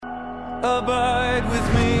Abide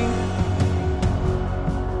with me.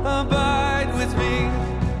 Abide with me.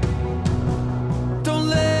 Don't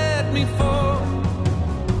let me fall.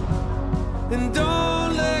 And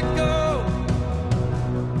don't let go.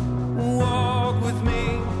 Walk with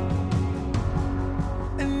me.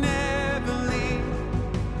 And never leave.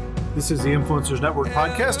 This is the Influencers Network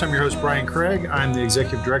podcast. I'm your host, Bryan Craig. I'm the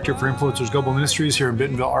Executive Director for Influencers Global Ministries here in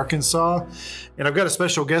Bentonville, Arkansas. And I've got a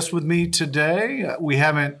special guest with me today. We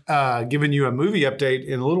haven't given you a movie update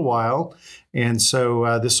in a little while. And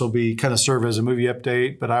so this will be kind of serve as a movie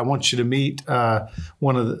update. But I want you to meet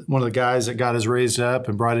one of the guys that God has raised up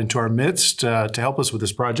and brought into our midst to help us with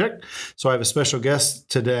this project. So I have a special guest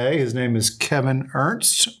today. His name is Kevin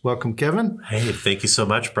Ernst. Welcome, Kevin. Hey, thank you so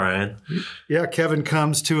much, Bryan. Yeah, Kevin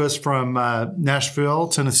comes to us from Nashville,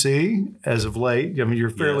 Tennessee, as of late. I mean, you're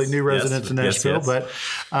fairly new residents in Nashville, but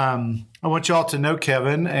I want you all to know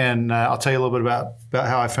Kevin, and I'll tell you a little bit about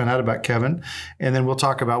how I found out about Kevin, and then we'll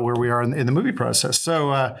talk about where we are in the movie process.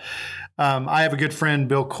 So I have a good friend,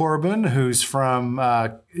 Bill Corbin, who's from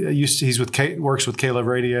works with K-Love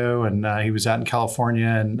Radio, and he was out in California,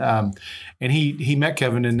 and he met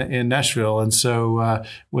Kevin in Nashville. And so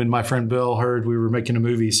when my friend Bill heard we were making a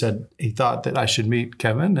movie, he said he thought that I should meet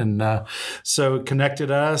Kevin, and so it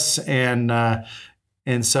connected us,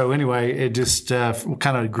 and so anyway, it just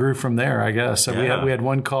kind of grew from there, I guess. So we had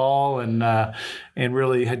one call and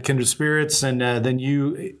really had kindred spirits, and then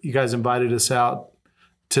you guys invited us out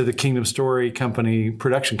to the Kingdom Story Company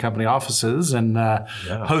production company offices and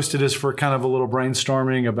hosted us for kind of a little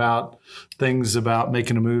brainstorming about things about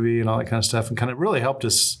making a movie and all that kind of stuff, and kind of really helped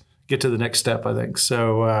us get to the next step, I think.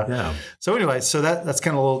 So so anyway, so that's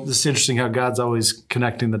kind of it's interesting how God's always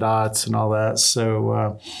connecting the dots and all that.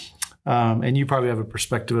 So and you probably have a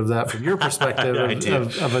perspective of that from your perspective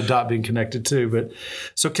of a dot being connected too. But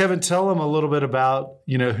so Kevin, tell them a little bit about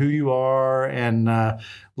who you are and a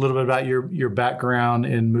little bit about your background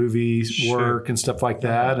in movies, work, and stuff like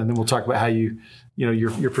that, and then we'll talk about how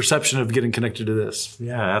your perception of getting connected to this.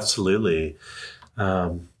 Yeah, absolutely.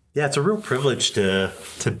 It's a real privilege to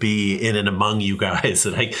be in and among you guys.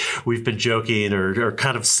 And we've been joking or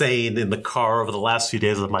kind of saying in the car over the last few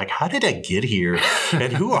days, I'm like, how did I get here?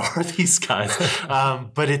 And who are these guys?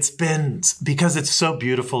 But it's been because it's so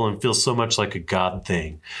beautiful and feels so much like a God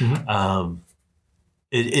thing. Mm-hmm.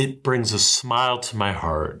 It brings a smile to my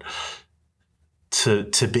heart to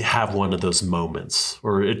have one of those moments,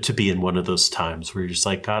 or to be in one of those times where you're just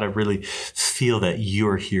like, God, I really feel that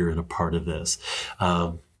you're here and a part of this.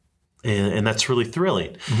 And that's really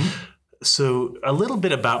thrilling. Mm-hmm. So a little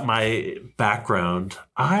bit about my background.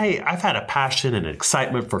 I've had a passion and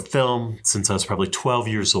excitement for film since I was probably 12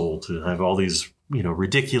 years old. And I have all these,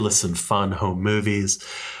 ridiculous and fun home movies.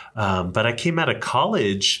 But I came out of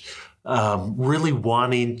college really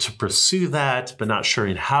wanting to pursue that, but not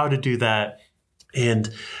sure how to do that.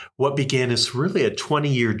 And what began is really a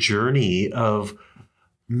 20-year journey of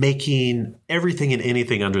making everything and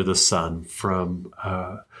anything under the sun, from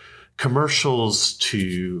commercials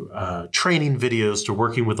to training videos to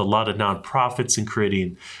working with a lot of nonprofits and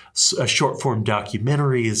creating short form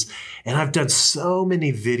documentaries. And I've done so many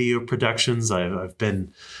video productions. I've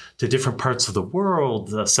been to different parts of the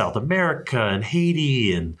world, South America and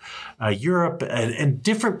Haiti and Europe and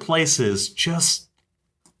different places, just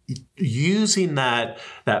using that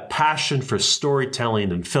passion for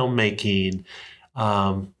storytelling and filmmaking,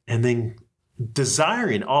 and then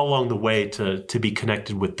desiring all along the way to be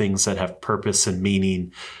connected with things that have purpose and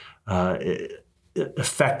meaning,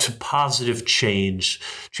 affect positive change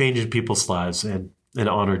in people's lives, and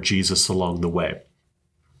honor Jesus along the way.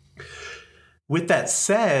 With that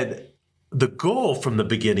said, the goal from the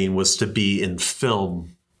beginning was to be in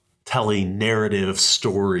film, telling narrative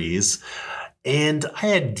stories. And I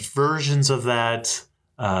had versions of that,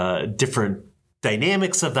 different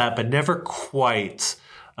dynamics of that, but never quite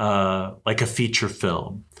like a feature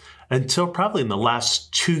film, until probably in the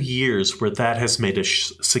last 2 years, where that has made a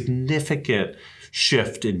significant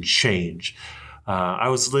shift and change. I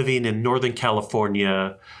was living in Northern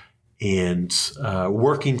California and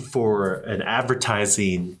working for an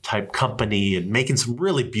advertising type company and making some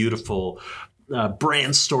really beautiful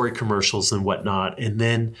brand story commercials and whatnot. And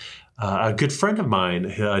then a good friend of mine,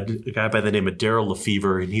 a guy by the name of Daryl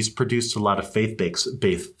Lefevre, and he's produced a lot of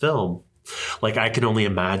faith-based film, like I Can Only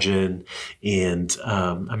Imagine and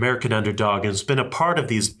American Underdog, and has been a part of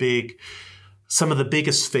these some of the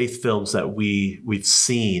biggest faith films that we've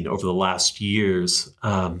seen over the last years.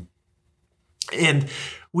 And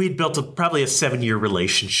we'd built probably a 7-year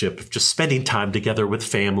relationship of just spending time together with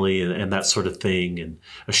family and that sort of thing, and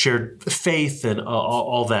a shared faith and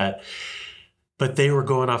all that. but they were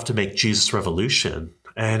going off to make Jesus Revolution.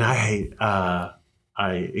 And I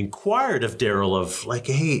inquired of Daryl of like,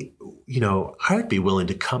 hey, I would be willing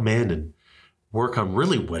to come in and work on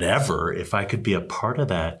really whatever if I could be a part of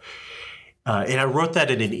that. And I wrote that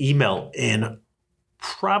in an email, and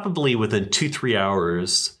probably within 2-3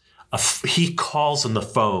 hours, he calls on the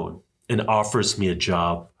phone and offers me a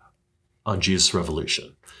job on Jesus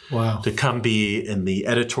Revolution. Wow. To come be in the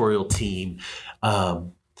editorial team.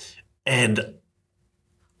 And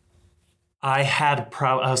I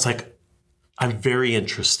was like, I'm very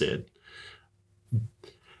interested.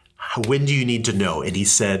 When do you need to know? And he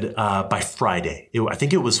said, by Friday. I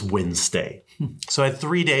think it was Wednesday. So I had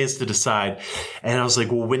 3 days to decide. And I was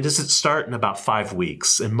like, well, when does it start? In about 5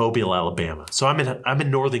 weeks in Mobile, Alabama. So I'm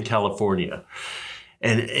in Northern California.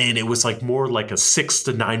 And it was like more like a 6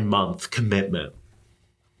 to 9 month commitment.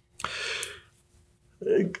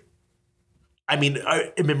 I mean,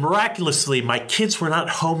 miraculously, my kids were not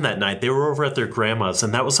home that night. They were over at their grandma's.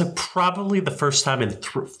 And that was like probably the first time in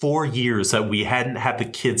 4 years that we hadn't had the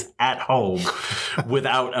kids at home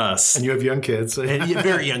without us. And you have young kids. And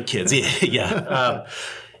very young kids. Yeah.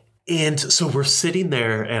 And so we're sitting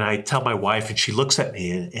there, and I tell my wife, and she looks at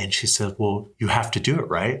me and she said, well, you have to do it,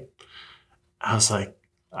 right? I was like,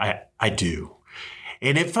 I do.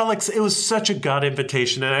 And it felt like it was such a God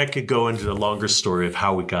invitation, and I could go into the longer story of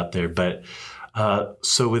how we got there. But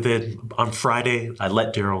so on Friday, I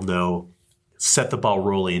let Daryl know, set the ball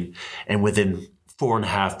rolling, and within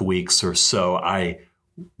 4.5 weeks or so, I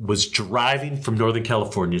was driving from Northern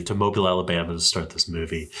California to Mobile, Alabama to start this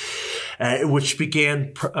movie, which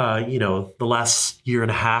began, the last 1.5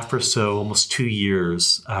 years or so, almost 2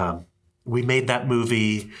 years. We made that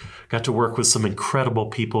movie, got to work with some incredible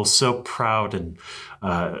people, so proud and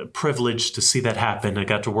privileged to see that happen. I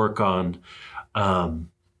got to work on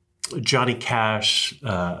Johnny Cash,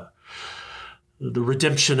 the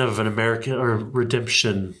redemption of an American, or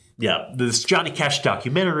redemption, this Johnny Cash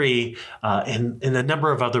documentary, and a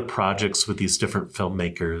number of other projects with these different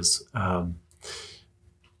filmmakers. And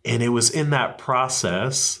it was in that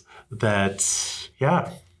process that,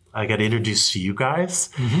 I got introduced to you guys.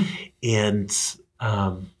 Mm-hmm. And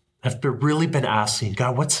I've really been asking,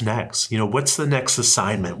 God, what's next? What's the next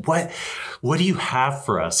assignment? What do you have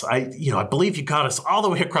for us? I believe you got us all the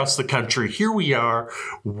way across the country. Here we are.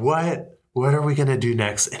 What are we going to do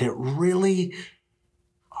next? And it really,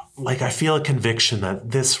 I feel a conviction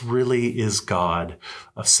that this really is God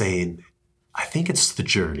of saying, I think it's the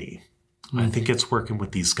journey. I think it's working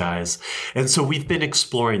with these guys. And so we've been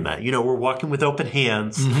exploring that. We're walking with open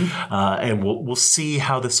hands, and we'll see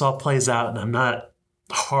how this all plays out. And I'm not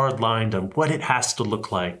hard-lined on what it has to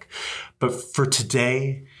look like. But for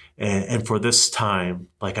today and for this time,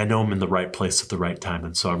 I know I'm in the right place at the right time.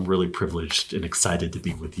 And so I'm really privileged and excited to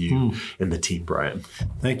be with you and the team, Bryan.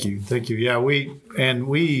 Thank you. Yeah, we, when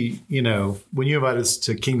you invited us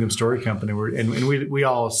to Kingdom Story Company, we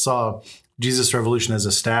all saw Jesus Revolution as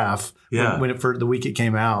a staff. Yeah. When for the week it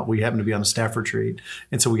came out, we happened to be on a staff retreat.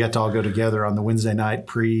 And so we got to all go together on the Wednesday night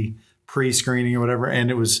pre-screening or whatever.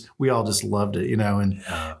 And we all just loved it,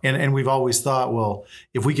 and we've always thought, well,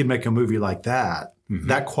 if we could make a movie like that,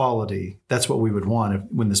 that quality, that's what we would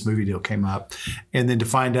want when this movie deal came up. And then to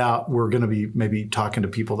find out we're going to be maybe talking to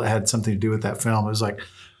people that had something to do with that film, it was like,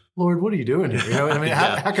 Lord, what are you doing here?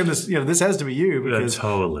 How can this, this has to be you, because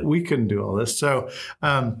we couldn't do all this. So,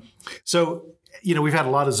 we've had a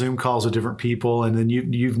lot of Zoom calls with different people, and then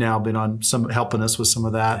you've now been on helping us with some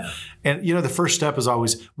of that. Yeah. And, the first step is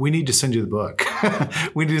always, we need to send you the book.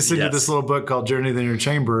 We need to send you this little book called Journey to the Inner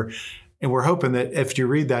Chamber. And we're hoping that if you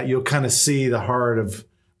read that, you'll kind of see the heart of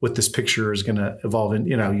what this picture is going to evolve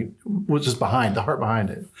in, what's just behind, the heart behind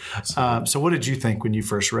it. So what did you think when you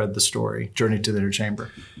first read the story, Journey to the Inner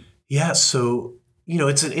Chamber? Yeah, so,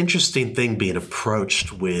 it's an interesting thing being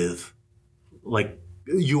approached with,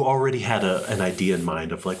 you already had an idea in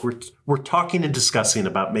mind of we're talking and discussing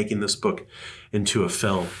about making this book into a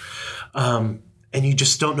film, and you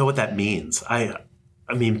just don't know what that means. I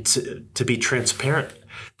mean, to be transparent,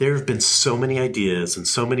 there have been so many ideas and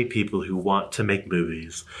so many people who want to make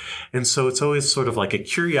movies, and so it's always sort of like a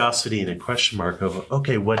curiosity and a question mark of,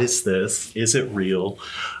 okay, what is this? Is it real?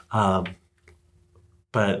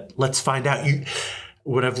 But let's find out.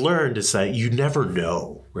 What I've learned is that you never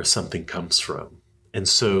know where something comes from. And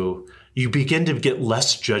so you begin to get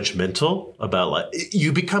less judgmental about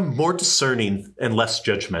you become more discerning and less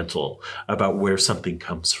judgmental about where something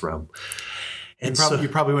comes from. And you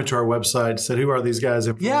probably went to our website and said, who are these guys?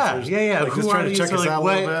 Yeah. Just trying to check us out a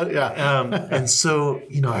little bit. Yeah. And so,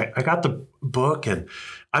 I got the book, and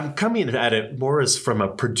I'm coming at it more as from a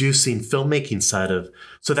producing filmmaking side of,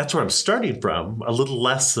 so that's where I'm starting from, a little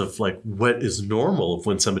less of like what is normal of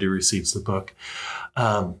when somebody receives the book.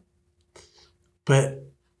 But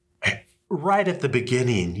right at the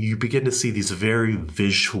beginning, you begin to see these very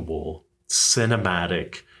visual,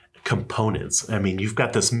 cinematic components. I mean, you've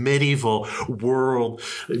got this medieval world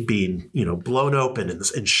being, blown open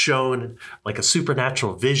and shown like a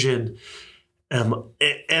supernatural vision. And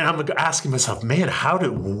I'm asking myself, man, how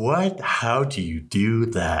do you do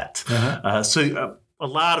that? Uh-huh. So a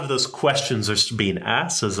lot of those questions are being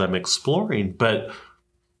asked as I'm exploring, but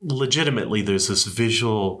legitimately there's this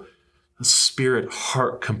visual spirit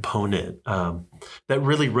heart component that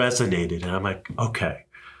really resonated. And I'm like, okay,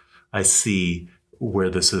 I see where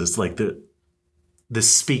this is like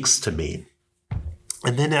this speaks to me.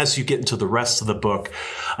 And then as you get into the rest of the book,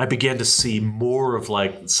 I began to see more of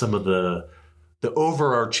like some of the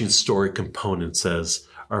overarching story components as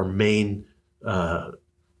our main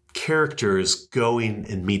character is going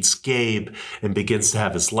and meets Gabe and begins to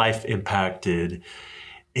have his life impacted.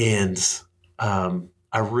 And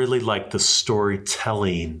I really like the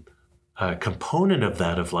storytelling component of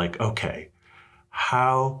that, of like, okay,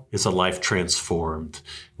 how is a life transformed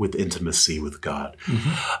with intimacy with God?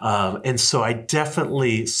 Mm-hmm. And so I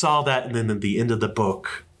definitely saw that. And then at the end of the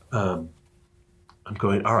book, I'm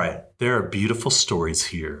going, all right, there are beautiful stories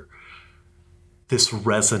here. This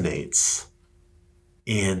resonates.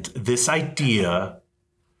 And this idea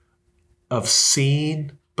of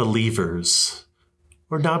seeing believers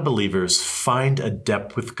or non-believers find a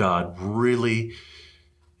depth with God really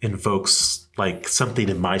invokes like something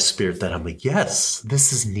in my spirit that I'm like, yes,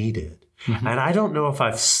 this is needed. Mm-hmm. And I don't know if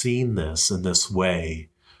I've seen this in this way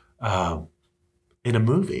in a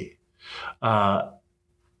movie.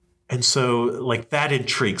 And so like that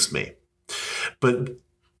intrigues me. But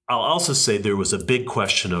I'll also say there was a big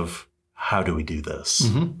question of how do we do this?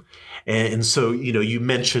 Mm-hmm. And so, you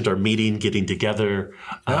mentioned our meeting, getting together.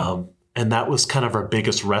 Yeah. And that was kind of our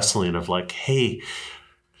biggest wrestling of like, hey,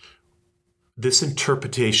 this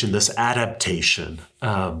interpretation, this adaptation,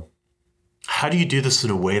 how do you do this in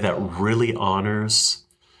a way that really honors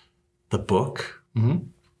the book?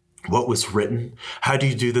 Mm-hmm. What was written? How do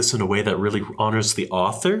you do this in a way that really honors the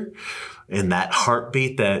author and that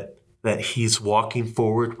heartbeat that he's walking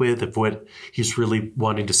forward with, of what he's really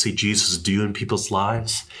wanting to see Jesus do in people's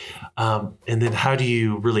lives? And then how do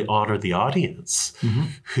you really honor the audience mm-hmm.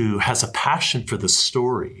 who has a passion for the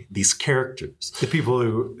story, these characters? The people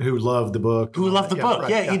who love the book. Who love the book,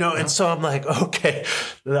 right. Yeah. And so I'm like, okay,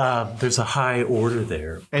 there's a high order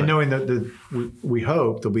there. And knowing that we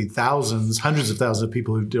hope there'll be thousands, hundreds of thousands of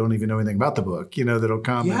people who don't even know anything about the book, that'll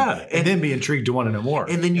come and then be intrigued to want to know more.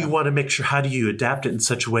 And then you want to make sure, how do you adapt it in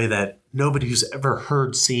such a way that nobody who's ever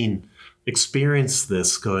heard, seen, experienced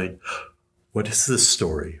this going, what is this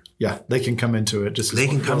story? Yeah, they can come into it just as they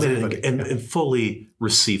can come in and fully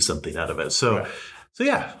receive something out of it. So, right. So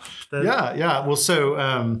yeah. Well, so,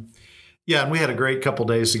 and we had a great couple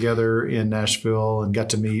days together in Nashville and got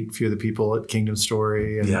to meet a few of the people at Kingdom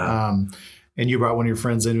Story. And, and you brought one of your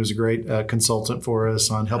friends in who was a great consultant for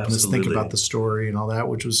us on helping us think about the story and all that,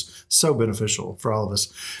 which was so beneficial for all of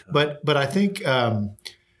us. But I think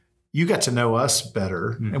you got to know us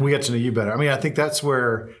better mm-hmm. and we got to know you better. I mean, I think that's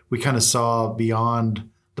where we kind of saw beyond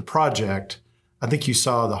the project. I think you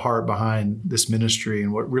saw the heart behind this ministry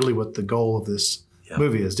and what the goal of this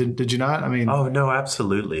movie is. Did you not? I mean, oh no,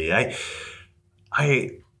 absolutely. I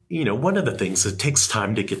one of the things, it takes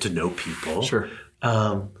time to get to know people. Sure.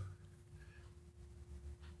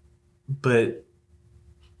 But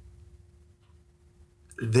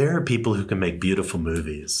there are people who can make beautiful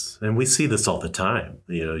movies, and we see this all the time.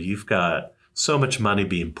 You've got so much money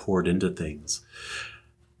being poured into things,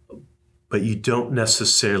 but you don't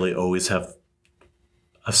necessarily always have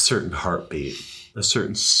a certain heartbeat, a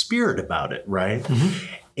certain spirit about it, right?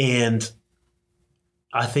 Mm-hmm. And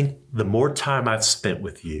I think the more time I've spent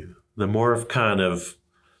with you, the more I've kind of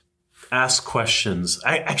asked questions.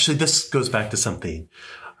 This goes back to something.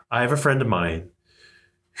 I have a friend of mine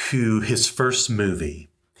who his first movie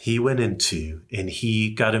he went into, and he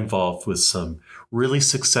got involved with some really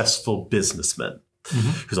successful businessmen.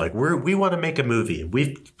 Mm-hmm. He's like, we want to make a movie.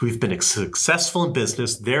 We've been successful in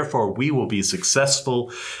business, therefore we will be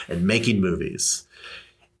successful in making movies.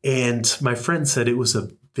 And my friend said it was a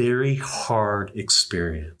very hard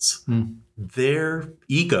experience. Mm. Their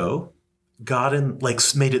ego got in,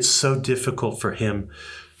 made it so difficult for him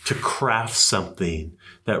to craft something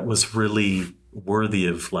that was really worthy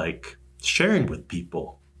of sharing with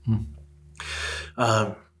people. Mm.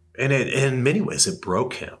 And in many ways, it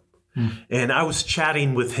broke him. And I was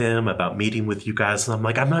chatting with him about meeting with you guys. And I'm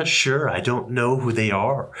like, I'm not sure. I don't know who they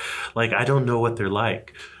are. Like, I don't know what they're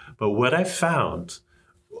like. But what I found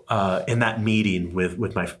in that meeting with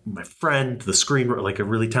my friend, the screenwriter, like a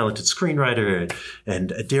really talented screenwriter, and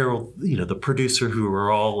Daryl, the producer, who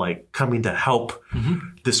were all like coming to help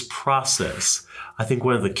this process, I think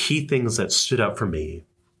one of the key things that stood out for me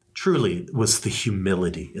truly was the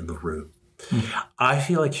humility in the room. I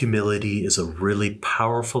feel like humility is a really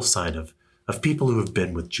powerful sign of people who have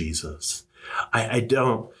been with Jesus. I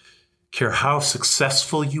don't care how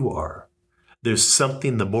successful you are. There's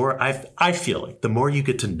something, the more I feel like the more you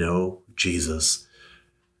get to know Jesus,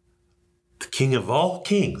 the King of all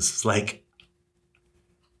kings, like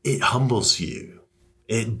it humbles you.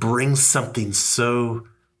 It brings something so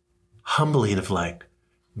humbling of like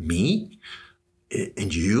me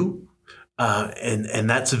and you. And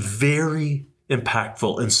that's very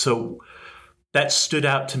impactful. And so that stood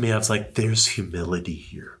out to me. I was like, there's humility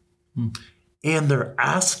here. And they're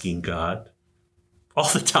asking God all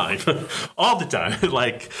the time,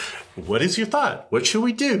 like, what is your thought? What should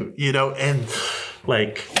we do? And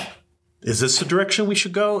like, is this the direction we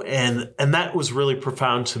should go? And that was really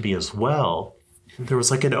profound to me as well. There was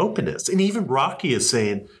like an openness. And even Rocky is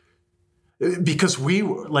saying, because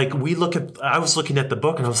I was looking at the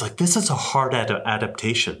book and I was like, this is a hard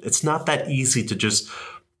adaptation. It's not that easy to just,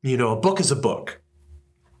 a book is a book.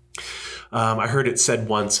 I heard it said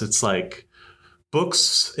once, it's like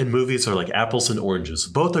books and movies are like apples and oranges.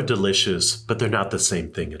 Both are delicious, but they're not the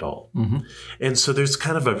same thing at all. And so there's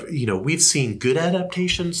kind of we've seen good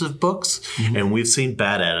adaptations of books and we've seen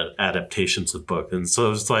bad adaptations of books. And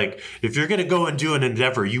so it's like, if you're going to go and do an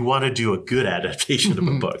endeavor, you want to do a good adaptation of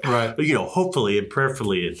a book, right? Hopefully and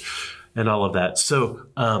prayerfully and all of that. So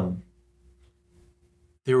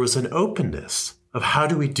there was an openness of how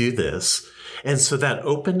do we do this? And so that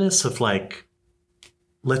openness of like,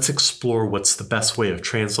 let's explore what's the best way of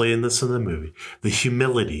translating this in the movie. The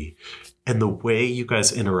humility and the way you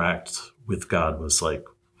guys interact with God was like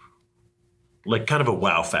kind of a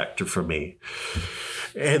wow factor for me.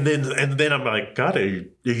 And then I'm like, God, are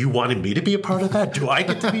you wanting me to be a part of that? Do I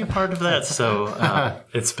get to be a part of that? So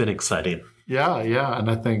it's been exciting. Yeah.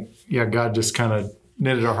 And I think, God just kind of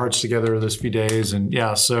knitted our hearts together this few days. And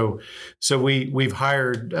so we've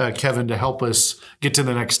hired Kevin to help us get to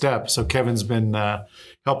the next step. So Kevin's been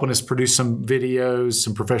helping us produce some videos,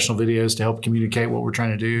 some professional videos to help communicate what we're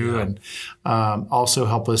trying to do, and also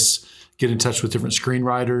help us get in touch with different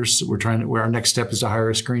screenwriters. Our next step is to hire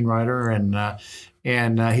a screenwriter,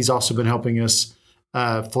 and he's also been helping us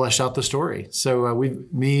flesh out the story. So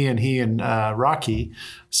me and he and Rocky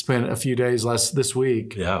spent a few days this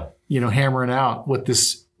week, hammering out what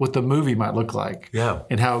the movie might look like,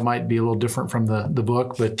 and how it might be a little different from the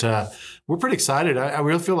book. But we're pretty excited. I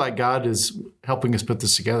really feel like God is helping us put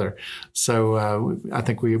this together. So I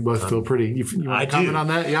think we both feel pretty. You want to comment on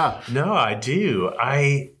that? Yeah. No, I do.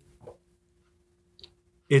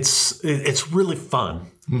 It's really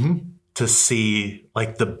fun. To see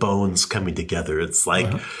like the bones coming together. It's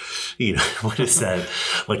like, what is that?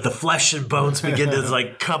 Like the flesh and bones begin to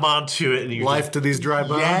like come onto it. And life to these dry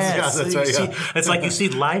bones. Yes. It's like you see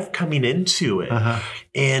life coming into it.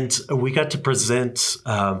 And we got to present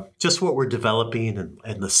just what we're developing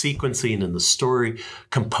and the sequencing and the story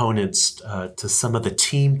components to some of the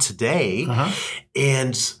team today.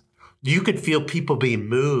 And you could feel people being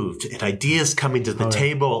moved and ideas coming to the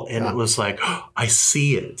table. And it was like, oh, I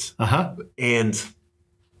see it. And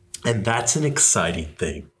that's an exciting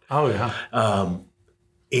thing. Oh, yeah.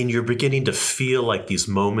 And you're beginning to feel like these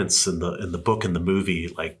moments in the book and the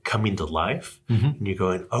movie, like coming to life. And you're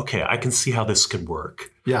going, okay, I can see how this can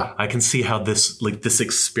work. Yeah. I can see how this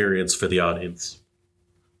experience for the audience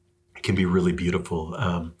can be really beautiful.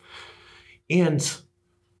 And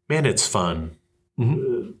man, it's fun.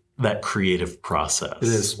 That creative process. It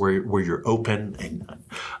is. Where you're open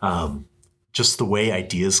and just the way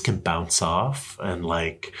ideas can bounce off. And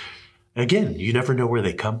like, again, you never know where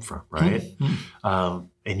they come from, right?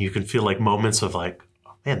 And you can feel like moments of like,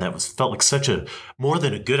 oh, man, felt like more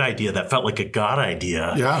than a good idea. That felt like a God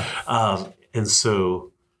idea. Yeah. And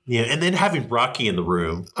so, and then having Rocky in the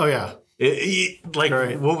room. Oh, yeah.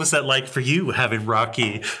 What was that like for you having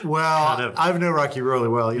Rocky? Well, I've known Rocky really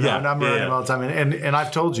well, and I'm around him all the time. And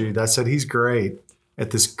I've told you that I said he's great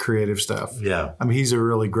at this creative stuff. Yeah. I mean, he's a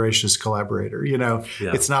really gracious collaborator.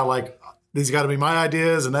 It's not like these got to be my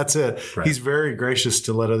ideas and that's it. Right. He's very gracious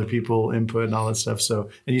to let other people input and all that stuff. So,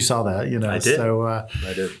 and you saw that, I did. So, I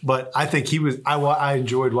did. But I think I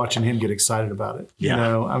enjoyed watching him get excited about it.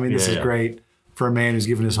 Yeah. I mean, this is great for a man who's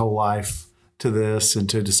given his whole life to this and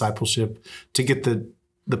to discipleship, to get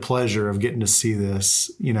the the pleasure of getting to see this,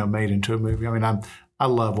 made into a movie. I mean, I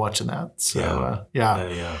love watching that. So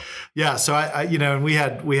yeah. So I and we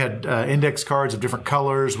had index cards of different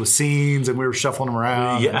colors with scenes, and we were shuffling them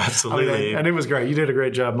around. Yeah, absolutely. And it was great. You did a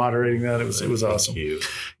great job moderating that. It was awesome. Thank you.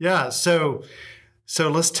 Yeah. So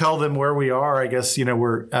let's tell them where we are. I guess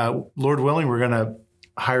we're Lord willing, we're going to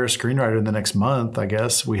hire a screenwriter in the next month. I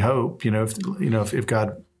guess we hope. If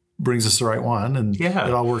God brings us the right one, and it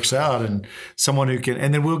all works out, and someone who can,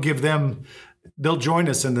 and then we'll give them. They'll join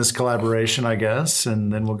us in this collaboration, I guess,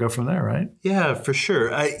 and then we'll go from there, right? Yeah, for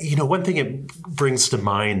sure. One thing it brings to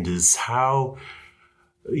mind is how,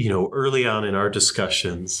 early on in our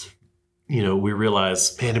discussions, we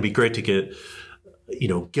realized, man, it'd be great to get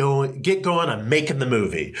going on making the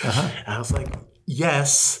movie. Uh-huh. And I was like,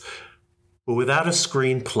 yes, but without a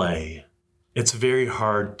screenplay, it's very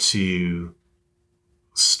hard to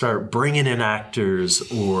start bringing in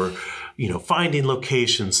actors or finding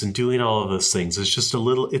locations and doing all of those things. It's just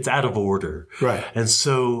it's out of order. Right. And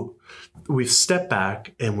so we've stepped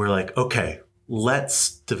back and we're like, okay,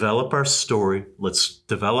 let's develop our story. Let's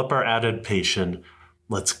develop our adaptation.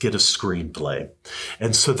 Let's get a screenplay.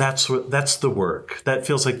 And so that's the work. That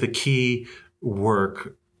feels like the key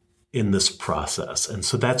work in this process. And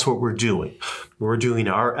so that's what we're doing. We're doing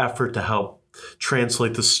our effort to help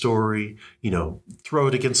translate the story, throw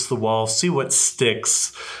it against the wall, see what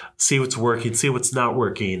sticks, see what's working, see what's not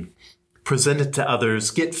working, present it to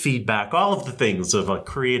others, get feedback, all of the things of a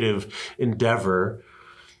creative endeavor.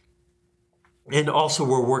 And also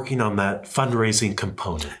we're working on that fundraising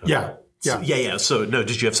component. Yeah. Yeah. So, no,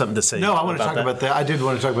 did you have something to say? No, I want to talk about that. I did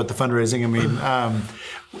want to talk about the fundraising. I mean,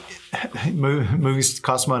 movies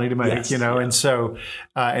cost money to make, yes, and so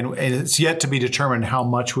and it's yet to be determined how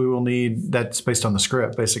much we will need. That's based on the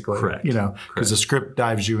script, basically. Correct. Because the script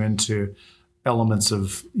dives you into elements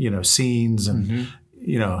of scenes and.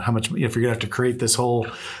 How much, if you're going to have to create this whole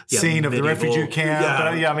scene of the refugee camp.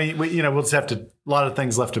 I mean, we'll just have to, a lot of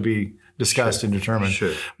things left to be discussed and determined.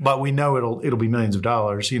 Sure. But we know it'll be millions of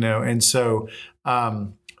dollars, and so,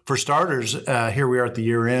 for starters, here we are at the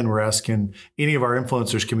year end, we're asking any of our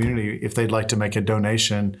influencers community if they'd like to make a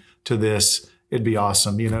donation to this. It'd be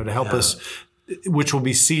awesome, to help us, which will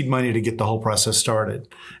be seed money to get the whole process started.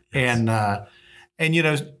 Yes. And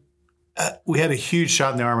we had a huge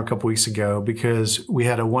shot in the arm a couple weeks ago because we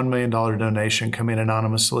had a $1 million donation come in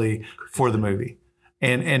anonymously for the movie.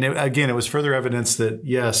 And again, it was further evidence that,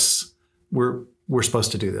 yes, we're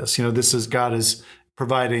supposed to do this. This is God is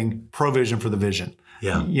providing provision for the vision.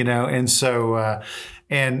 Yeah. And so,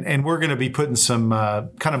 and we're going to be putting some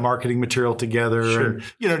kind of marketing material together, sure.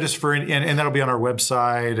 and, just and that'll be on our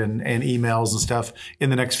website and emails and stuff in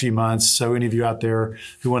the next few months. So any of you out there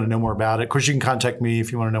who want to know more about it, of course, you can contact me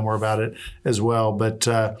if you want to know more about it as well. But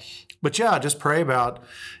yeah, just pray about,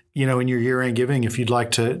 in your year-end giving, if you'd like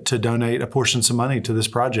to donate a portion of money to this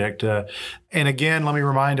project. And again, let me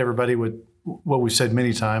remind everybody what we've said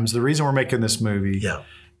many times. The reason we're making this movie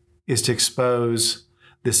is to expose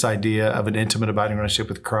this idea of an intimate, abiding relationship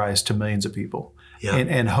with Christ to millions of people. Yeah.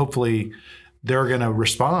 And hopefully they're going to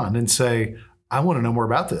respond and say, I want to know more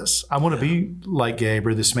about this. I want to be like Gabe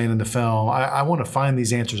or this man in the film. I want to find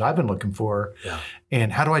these answers I've been looking for. Yeah.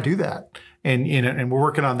 And how do I do that? And we're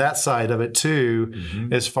working on that side of it too,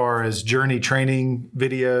 as far as journey training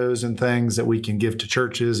videos and things that we can give to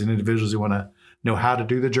churches and individuals who want to know how to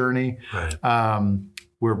do the journey. Right.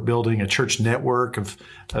 We're building a church network of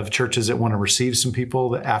churches that want to receive some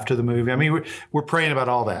people after the movie. I mean, we're praying about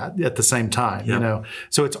all that at the same time,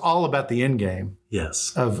 So it's all about the end game.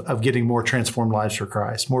 Yes. Of getting more transformed lives for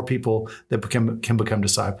Christ, more people that can become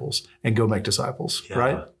disciples and go make disciples,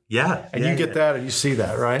 right? Yeah. And you get that and you see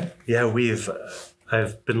that, right? Yeah,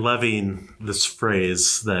 I've been loving this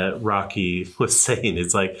phrase that Rocky was saying.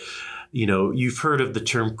 It's like, you've heard of the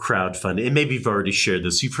term crowdfunding, and maybe you've already shared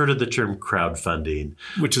this. You've heard of the term crowdfunding,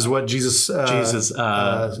 which is what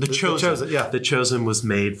The Chosen was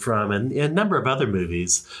made from, and a number of other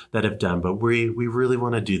movies that have done. But we really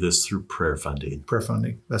want to do this through prayer funding. Prayer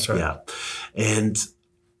funding, that's right. Yeah, and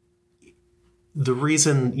the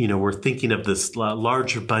reason we're thinking of this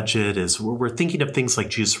larger budget is we're thinking of things like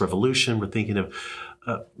Jesus Revolution. We're thinking of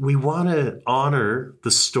we want to honor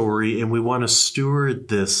the story, and we want to steward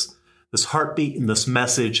this heartbeat and this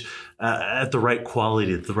message at the right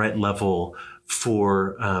quality, at the right level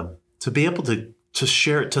for to be able to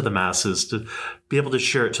share it to the masses, to be able to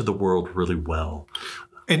share it to the world really well.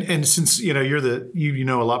 And since you're you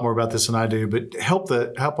know a lot more about this than I do, but help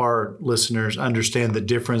our listeners understand the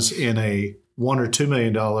difference in a $1 or $2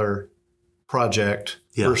 million project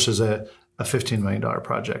versus a $15 million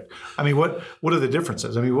project. I mean, what are the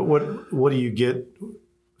differences? I mean, what do you get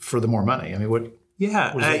for the more money? I mean, what does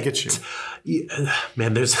that get you?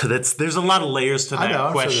 Man, there's a lot of layers to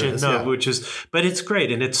that question. But it's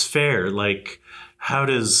great and it's fair. Like, how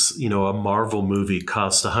does, a Marvel movie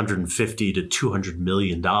cost $150 to $200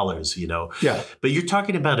 million, Yeah. But you're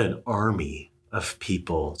talking about an army of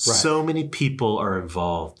people. Right. So many people are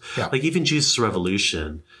involved. Yeah. Like even Jesus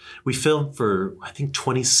Revolution, we filmed for, I think,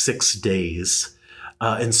 26 days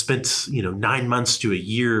and spent, 9 months to a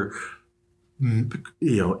year,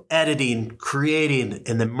 editing, creating,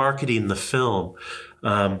 and then marketing the film.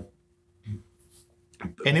 And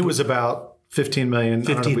it was about 15 million.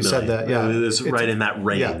 15 I don't know if we said that. Yeah. It was right in that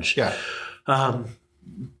range. Yeah.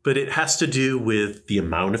 But it has to do with the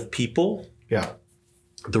amount of people. Yeah.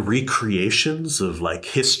 The recreations of like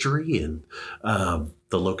history and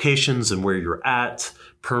the locations and where you're at,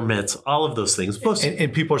 permits, all of those things.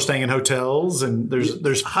 And people are staying in hotels and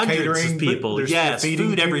there's hundreds catering, of people. There's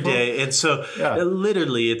food every day. And so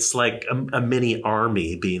literally it's like a mini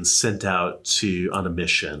army being sent out on a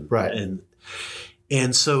mission. Right.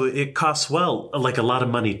 And so it costs like a lot of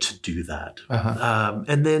money to do that. Uh-huh.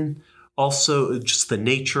 And then also just the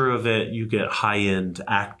nature of it, you get high-end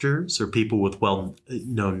actors or people with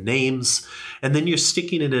well-known names, and then you're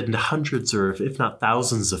sticking it in hundreds or if not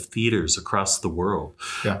thousands of theaters across the world.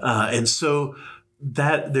 Yeah. And so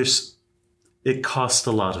it costs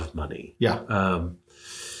a lot of money. Yeah.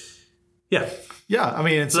 Yeah. Yeah, I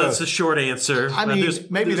mean, so that's a short answer. I mean,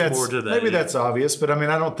 maybe that's more to that. Maybe that's obvious, but I mean,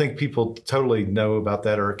 I don't think people totally know about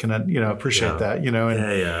that or can appreciate that.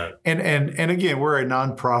 And again, we're a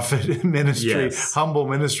nonprofit ministry, humble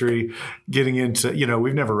ministry, getting into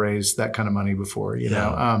we've never raised that kind of money before.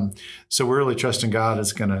 So we're really trusting God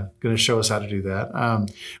is going to show us how to do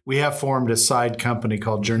that. We have formed a side company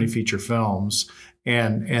called Journey Feature Films,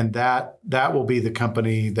 and that will be the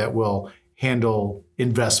company that will handle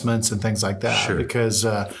investments and things like that, because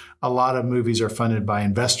a lot of movies are funded by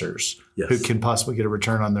investors who can possibly get a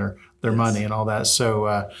return on their money and all that.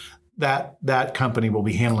 So that company will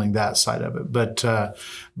be handling that side of it.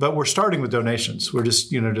 But we're starting with donations. We're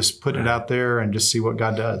just putting it out there and just see what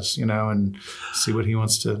God does, and see what He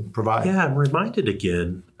wants to provide. Yeah, I'm reminded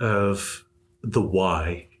again of the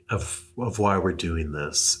why of why we're doing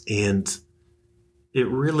this, and it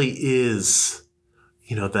really is.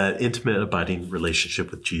 That intimate, abiding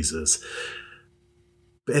relationship with Jesus.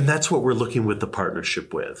 And that's what we're looking with the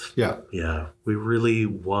partnership with. Yeah. Yeah. We really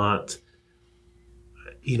want,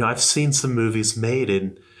 I've seen some movies made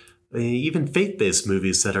and even faith-based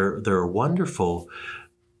movies that are wonderful,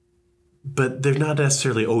 but they're not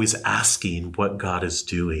necessarily always asking what God is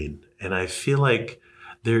doing. And I feel like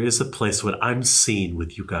there is a place, what I'm seeing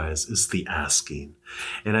with you guys is the asking.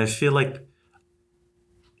 And I feel like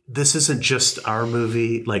this isn't just our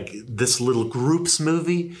movie, like this little group's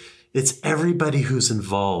movie. It's everybody who's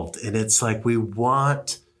involved. And it's like, we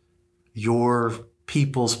want your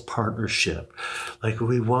people's partnership. Like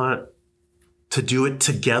we want to do it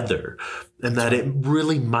together. And that it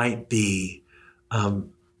really might be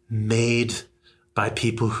made by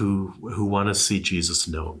people who want to see Jesus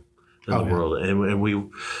known in the world.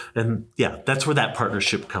 And that's where that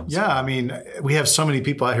partnership comes from. I mean, we have so many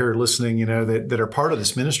people out here listening, that are part of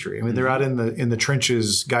this ministry. I mean, they're out in the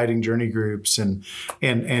trenches guiding journey groups, and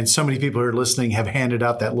so many people who are listening have handed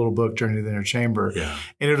out that little book, Journey to the Inner Chamber. Yeah.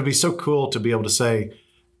 And it'll be so cool to be able to say,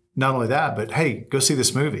 not only that, but hey, go see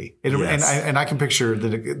this movie. And I can picture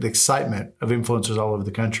the excitement of influencers all over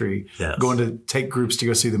the country going to take groups to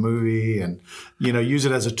go see the movie and, use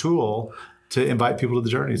it as a tool to invite people to the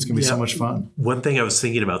journey. It's going to be so much fun. One thing I was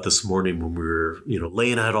thinking about this morning when we were,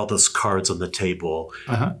 laying out all those cards on the table,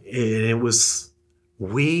 and it was,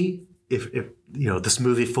 if this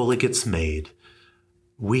movie fully gets made,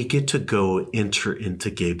 we get to go enter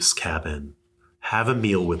into Gabe's cabin, have a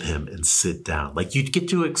meal with him and sit down. Like you'd get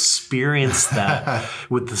to experience that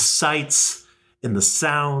with the sights and the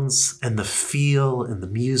sounds and the feel and the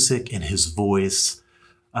music and his voice.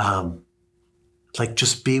 Like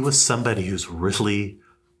just be with somebody who's really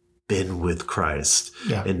been with Christ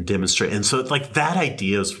and demonstrate. And so like that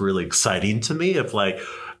idea is really exciting to me of like,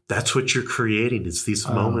 that's what you're creating. It's these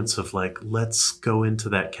moments of like, let's go into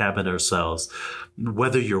that cabin ourselves,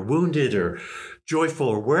 whether you're wounded or joyful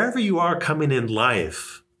or wherever you are coming in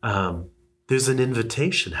life. There's an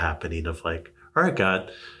invitation happening of like, all right,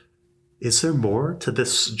 God, is there more to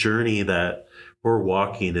this journey that we're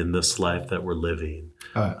walking in this life that we're living?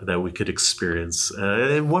 That we could experience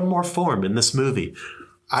in one more form in this movie.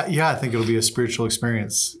 I think it'll be a spiritual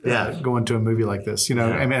experience. Going to a movie like this. You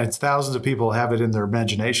know, I mean, it's thousands of people have it in their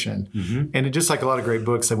imagination, and it, just like a lot of great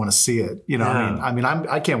books, they want to see it. You know,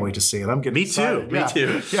 I can't wait to see it. I'm getting excited. Me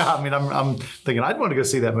too. Yeah, I mean, I'm thinking I'd want to go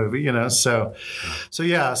see that movie. You know, so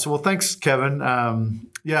well, thanks, Kevin.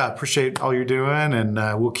 Appreciate all you're doing, and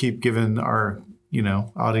we'll keep giving our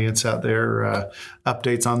audience out there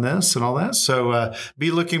updates on this and all that. So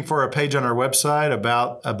be looking for a page on our website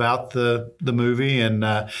about the movie,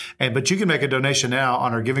 but you can make a donation now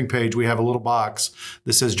on our giving page. We have a little box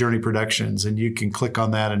that says Journey Productions, and you can click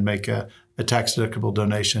on that and make a tax deductible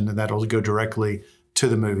donation, and that'll go directly to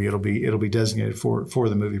the movie. It'll be designated for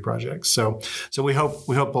the movie project. So we hope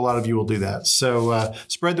a lot of you will do that. So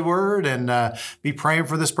spread the word and be praying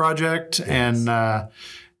for this project, and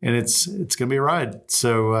it's going to be a ride.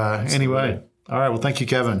 So anyway, all right. Well, thank you,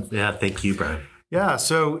 Kevin. Yeah, thank you, Bryan. Yeah.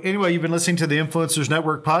 So anyway, you've been listening to the Influencers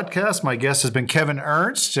Network podcast. My guest has been Kevin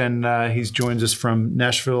Ernst, and he's joined us from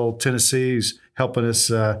Nashville, Tennessee. He's helping us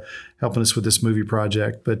with this movie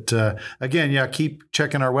project. But again, keep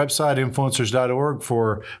checking our website, influencers.org,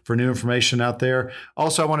 for new information out there.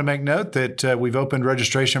 Also, I want to make note that we've opened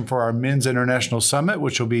registration for our Men's International Summit,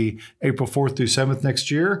 which will be April 4th through 7th next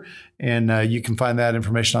year. And you can find that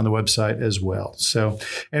information on the website as well. So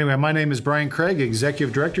anyway, my name is Bryan Craig,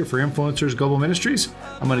 Executive Director for Influencers Global Ministries.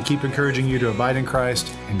 I'm going to keep encouraging you to abide in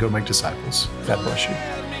Christ and go make disciples. God bless you.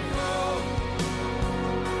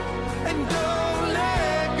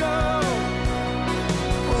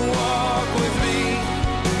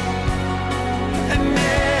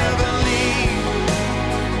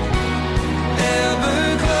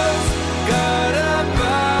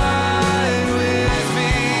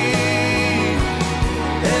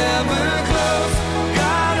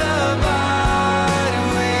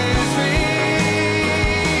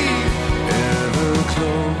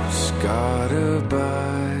 God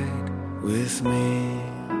abide with me.